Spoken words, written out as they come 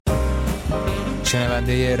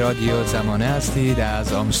شنونده رادیو زمانه هستید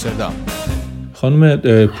از آمستردام. خانم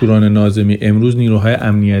پوران ناظمی، امروز نیروهای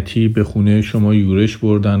امنیتی به خونه شما یورش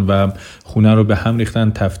بردن و خونه رو به هم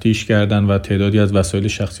ریختن، تفتیش کردن و تعدادی از وسایل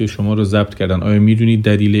شخصی شما رو ضبط کردن. آیا میدونید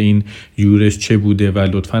دلیل این یورش چه بوده و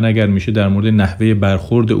لطفاً اگر میشه در مورد نحوه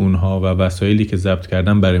برخورد اونها و وسایلی که ضبط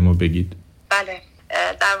کردن برای ما بگید؟ بله،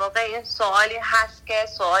 در واقع این سوالی هست که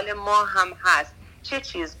سوال ما هم هست. چه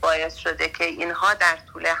چیز باعث شده که اینها در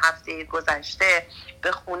طول هفته گذشته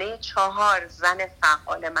به خونه 4 زن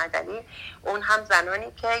فعال مدنی، اون هم زنانی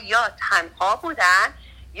که یا تنها بودن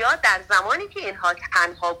یا در زمانی که اینها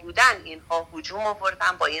تنها بودن اینها هجوم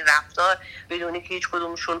آوردن با این رفتار، بدون که هیچ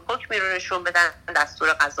کدومشون حکمی رو نشون بدن، دستور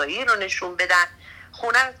قضایی رو نشون بدن،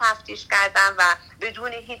 خونه رو تفتیش کردن و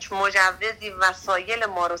بدون هیچ مجوزی وسایل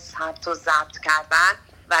ما رو ثبت و ضبط کردن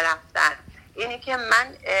و رفتن. اینی که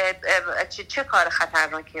من چه کار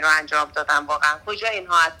خطرناکی رو انجام دادم واقعا؟ کجا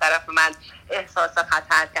اینها از طرف من احساس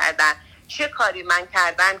خطر کردن؟ چه کاری من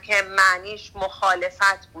کردم که معنیش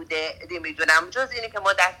مخالفت بوده؟ نمیدونم، جز اینی که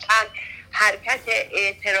ما در چند حرکت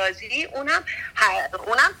اعتراضی اونم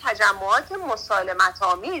تجمعات مسالمت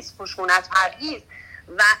آمیز، خشونت پرهیز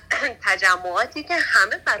و تجمعاتی که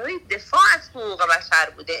همه برای دفاع از حقوق بشر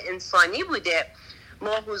بوده، انسانی بوده،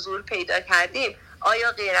 ما حضور پیدا کردیم.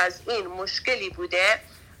 آیا غیر از این مشکلی بوده؟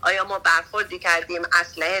 آیا ما برخوردی کردیم،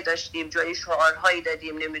 اسلحه داشتیم، جایی شعارهایی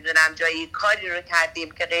دادیم، نمیدونم جایی کاری رو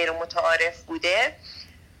کردیم که غیر متعارف بوده؟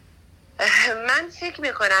 من فکر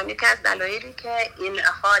میکنم یکی از دلایلی که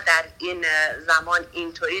اینها در این زمان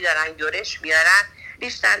اینطوری دارن یورش میارن،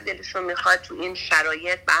 بیشتر دلشون میخواد تو این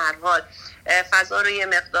شرایط به هر حال فضا رو یه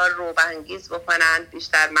مقدار روبه‌انگیز بکنن،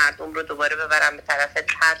 بیشتر مردم رو دوباره ببرن به طرف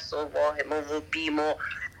ترس و واهمه و بیم و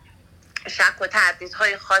شک و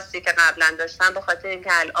تردیدهای خاصی که قبلا داشتن، به خاطر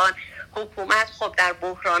اینکه الان حکومت خب در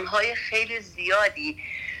بحرانهای خیلی زیادی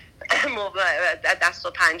دست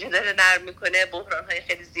و پنجه داره نرم میکنه، بحرانهای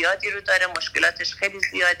خیلی زیادی رو داره، مشکلاتش خیلی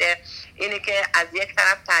زیاده. اینه که از یک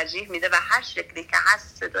طرف ترجیح میده و هر شکلی که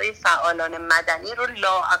هست صدای فعالان مدنی رو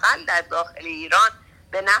لااقل در داخل ایران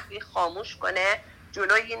به نحوی خاموش کنه،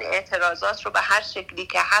 جلوی این اعتراضات رو به هر شکلی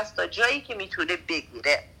که هست تا جایی که میتونه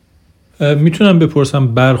بگیره. میتونم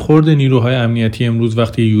بپرسم برخورد نیروهای امنیتی امروز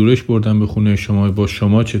وقتی یورش بردن به خونه شما با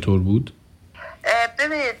شما چطور بود؟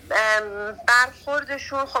 ببینید،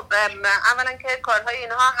 برخوردشون خب اولا که کارهای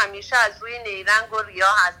اینها همیشه از روی نیرنگ و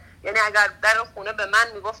ریا هست. یعنی اگر در خونه به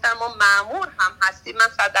من میگفتن ما مأمور هم هستیم، من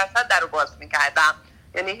 100% در رو باز میکردم.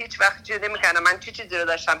 یعنی هیچ وقت چیزی نمیکردم. من چیزی رو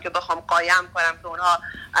داشتم که بخوام قایم کنم که اونها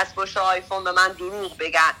از پشت آیفون به من دروغ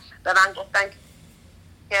بگن. به من گفتن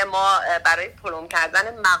که ما برای پلم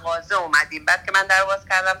کردن مغازه اومدیم. بعد که من در باز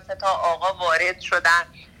کردم 3 آقا وارد شدن.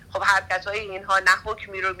 خب حرکت‌های اینها نه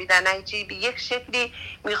حکمی رو میدن نه چیزی، به یک شکلی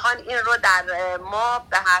میخوان این رو در ما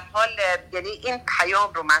به هر حال، یعنی این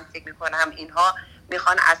پیام رو من فکر میکنم اینها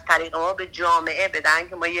میخوان از طریق ما به جامعه بدن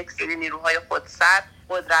که ما یک سری نیروهای خودسر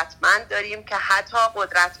قدرتمند داریم که حتی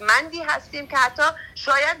قدرتمندی هستیم که حتی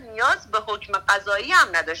شاید نیاز به حکم قضایی هم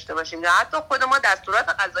نداشته باشیم یا حتی خود ما دستورات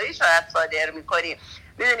قضایی شاید صادر میکنیم،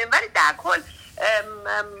 میدونیم. ولی در کل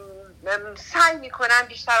سعی میکنن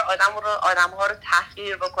بیشتر آدم‌ها رو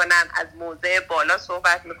تحقیر بکنن، از موضع بالا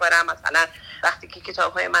صحبت میکنن. مثلا وقتی که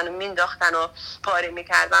کتاب‌های منو مینداختن و پاره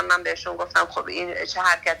میکردن، من بهشون گفتم خب این چه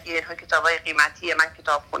حرکتیه، اینها کتاب‌های قیمتیه، من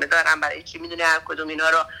کتابخونه دارم، برای چی میدونی هر کدوم اینا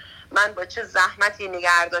رو من با چه زحمتی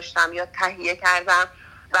نگه داشتم یا تهیه کردم؟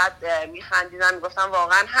 بعد میخندیدن، میگفتم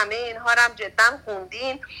واقعا همه اینها رو هم جدا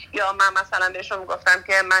خوندین؟ یا من مثلا بهشون میگفتم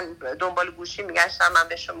که من دنبال گوشی میگشتم، من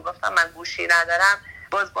بهشون میگفتم من گوشی ندارم،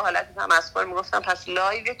 باز با حالت تمسخر میگفتم پس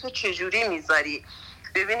لایو تو چجوری میذاری؟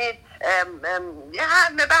 ببینید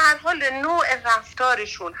به هر حال نوع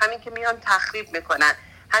رفتارشون همین که میان تخریب میکنن،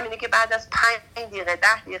 همینه که بعد از 5 دقیقه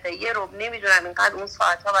 10 دقیقه یه ربع نمیدونم، اینقدر اون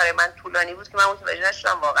ساعتها برای من طولانی بود که من متوجه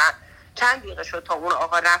نشدم واقعا چند دقیقه شد تا اون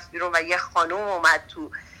آقا رفت بیرون و یه خانم اومد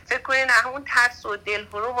تو. فکر کنین همون ترس و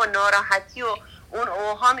دلهره و ناراحتی و اون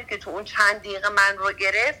اوهامی که تو اون چند دقیقه من رو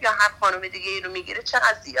گرفت یا هر خانم دیگه ای رو میگیره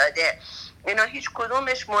چقدر زیاده. اینا هیچ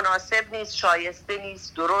کدومش مناسب نیست، شایسته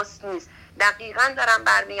نیست، درست نیست. دقیقاً دارم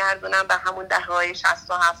برمیگردونم به همون دهه‌های 60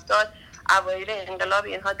 و 70 اوایل انقلاب.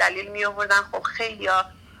 اینها دلیل می آوردن خب خیلیا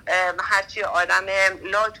هرچی آدم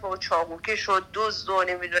لات و چاقوکش و دزد و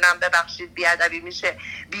نمیدونم ببخشید بیادبی میشه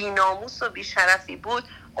بی‌ناموس و بی‌شرفی بود،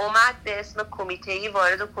 اومد به اسم کمیته‌ای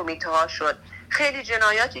وارد کمیته ها شد. خیلی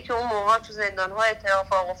جنایاتی که اون موقع تو زندان‌ها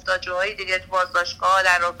اتفاق افتاد، جاهای دیگه تو بازداشتگاه‌ها،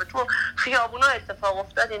 در رابطه تو خیابونا اتفاق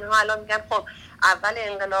افتاد، اینها الان میگن خب اول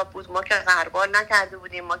انقلاب بود، ما که غربال نکرده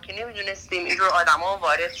بودیم، ما که نمیدونستیم اینجور آدما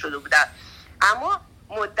وارد شده بودن. اما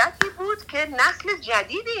مدتی بود که نسل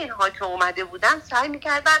جدید اینها که اومده بودن سعی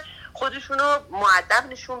میکردن خودشونو مؤدب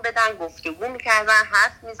نشون بدن، گفتگو میکردن،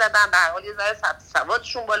 حرف میزدن، به هر حال یه ذره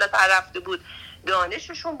سوادشون بالاتر رفته بود،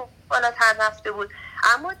 دانششون بالاتر رفته بود.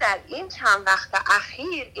 اما در این چند وقت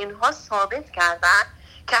اخیر اینها ثابت کردن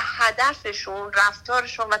که هدفشون،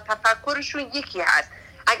 رفتارشون و تفکرشون یکی هست.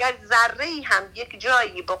 اگر ذره‌ای هم یک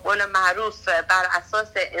جایی به قول معروف بر اساس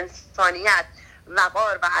انسانیت،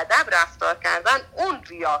 وقار و ادب رفتار کردن، اون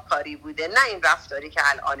ریاکاری بوده، نه این رفتاری که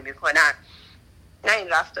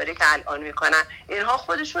الان میکنن. اینها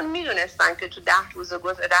خودشون میدونستن که تو 10 روز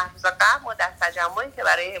قبل ما در تجمعی که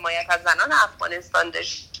برای حمایت از زنان افغانستان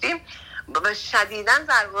داشتیم شدیداً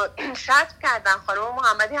شرط کردن. خانم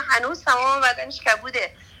محمدی هنوز تمام بدنش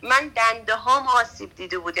کبوده، من دنده هام آسیب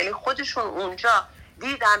دیده بود. یعنی خودشون اونجا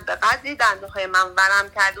دیدن به قدری دنده های من ورم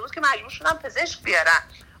کرده بود که مجبور شدم پزشک بیارن،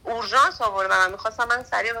 اورژانس آوردن، میخواستم من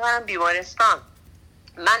سریع ببرم بیمارستان.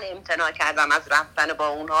 من امتناع کردم از رفتن با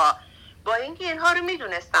اونها، با اینکه اینها رو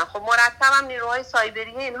میدونستن. خب مرتبم نیروهای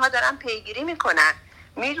سایبری اینها دارن پیگیری میکنن،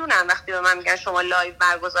 میدونن وقتی به من میگن شما لایو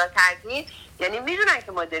برگزار کردین یعنی میدونن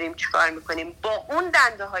که ما داریم چیکار میکنیم. با اون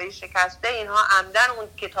دنده های شکسته اینها عمدن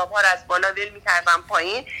اون کتاب ها رو از بالا ول میکردن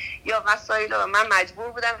پایین، یا وسایل رو من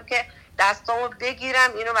مجبور بودم که دستامو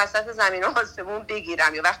بگیرم اینو وسط زمین و آسمون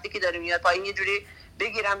بگیرم، یا وقتی که داره میاد پایین یه جوری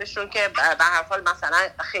بگیرمشون که به هر حال مثلا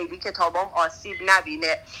خیلی کتابام آسیب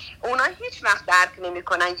نبینه. اونا هیچ وقت درک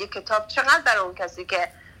نمی‌کنن یک کتاب چقدر برای اون کسی که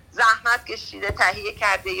زحمت کشیده، تهیه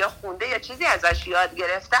کرده یا خونده یا چیزی ازش یاد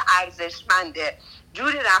گرفته ارزشمنده.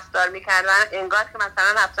 جوری رفتار میکردن انگار که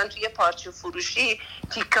مثلا رفتن توی پارچه فروشی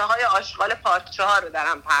تیکه های آشغال پارچه ها رو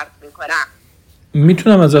دارن پرت میکنن.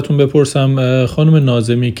 میتونم ازتون بپرسم خانم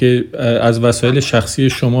ناظمی که از وسایل شخصی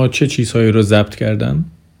شما چه چیزهایی رو ضبط کردن؟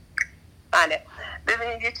 بله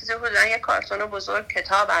ببینید، یه چیزی بودن، یه کارتون بزرگ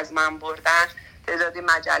کتاب از من بردن، تعدادی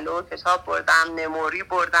مجله و کتاب بردم، مموری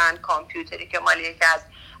بردن، کامپیوتری که مال یکی از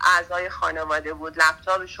اعضای خانواده بود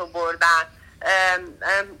لپتاپشو بردن،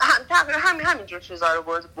 تقریبا همینجور چیزا رو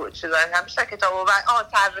برد، چیزایی هم بیشتر کتابو و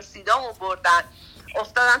سررسیدامو بردن.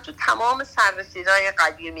 افتادم تو تمام سررسیدای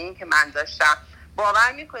قدیمی که من داشتم.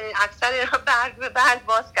 باور میکنین اکثر اینا برگ به برگ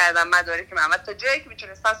باز کردم مدارک من، تا جایی که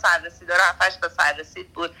میتونستم سررسیدا رو 7-8 تا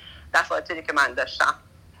سررسید بود دفاتری که من داشتم.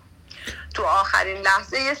 تو آخرین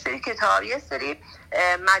لحظه یه سری کتاب، یه سری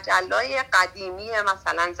مجلای قدیمی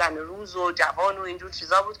مثلا زن روز و جوان و اینجور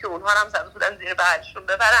چیزا بود که اونها هم زده بودن زیر بغلشون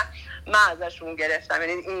ببرن، من ازشون گرفتم.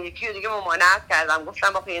 یعنی این یکی رو دیگه ممانعت کردم،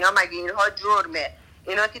 گفتم آخه اینا مگه اینها جرمه؟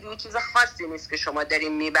 اینا که دیگه چیز خاصی نیست که شما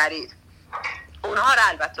دارین میبرید. اونها رو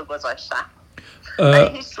البته گذاشتم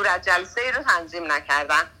ولی هیچ صورت جلسه ای رو تنظیم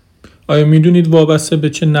نکردن. آیا میدونید وابسته به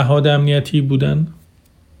چه نهاد امنیتی بودن؟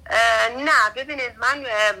 نه ببینید، من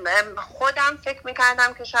خودم فکر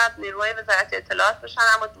میکردم که شاید نیروهای وزارت اطلاعات باشن،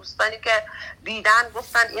 اما دوستانی که دیدن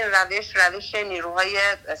گفتن این روش نیروهای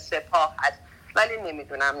سپاه هست، ولی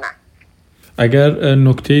نمیدونم. نه اگر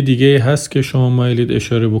نکته دیگه هست که شما مایلید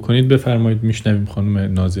اشاره بکنید بفرمایید، میشنویم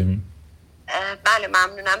خانم ناظمی. بله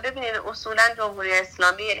ممنونم. ببینید اصولا جمهوری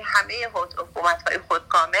اسلامی یعنی همه حکومت‌های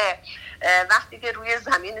خودکامه وقتی که روی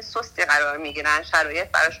زمین سستی قرار میگیرن،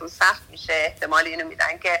 شرایط براشون سخت میشه، احتمال اینو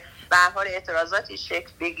میدن که به هر حال اعتراضاتی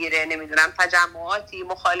شکل بگیره، نمیدونم تجمعاتی،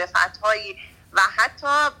 مخالفت‌هایی و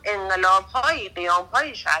حتی انقلاب‌هایی،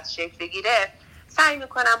 قیام‌هایی شاید شکل بگیره، سعی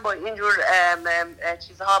میکنن با اینجور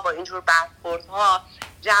چیزها، با اینجور برخوردها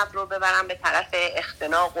جو رو ببرن به طرف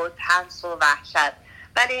اختناق و ترس و وحشت.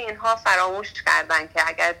 ولی اینها فراموش کردن که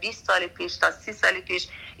اگر 20 سال پیش تا 30 سال پیش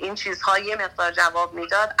این چیزها یه مقدار جواب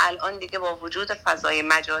میداد، الان دیگه با وجود فضای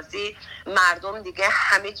مجازی مردم دیگه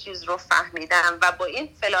همه چیز رو فهمیدن و با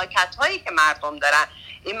این فلاکت هایی که مردم دارن،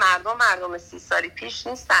 این مردم 30 سال پیش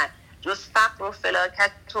نیستن، جز فقر و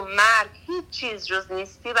فلاکت و مرگ هیچ چیز جز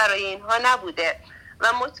نیستی برای اینها نبوده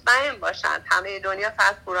و مطمئن باشند همه دنیا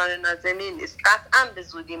فقط پوران ناظمی نیست، قطعا به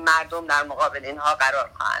زودی مردم در مقابل اینها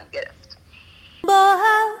قرار خواهند گرفت. با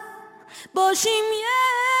هم باشیم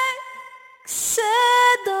یک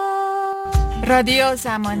صدا، رادیو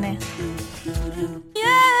زمانه.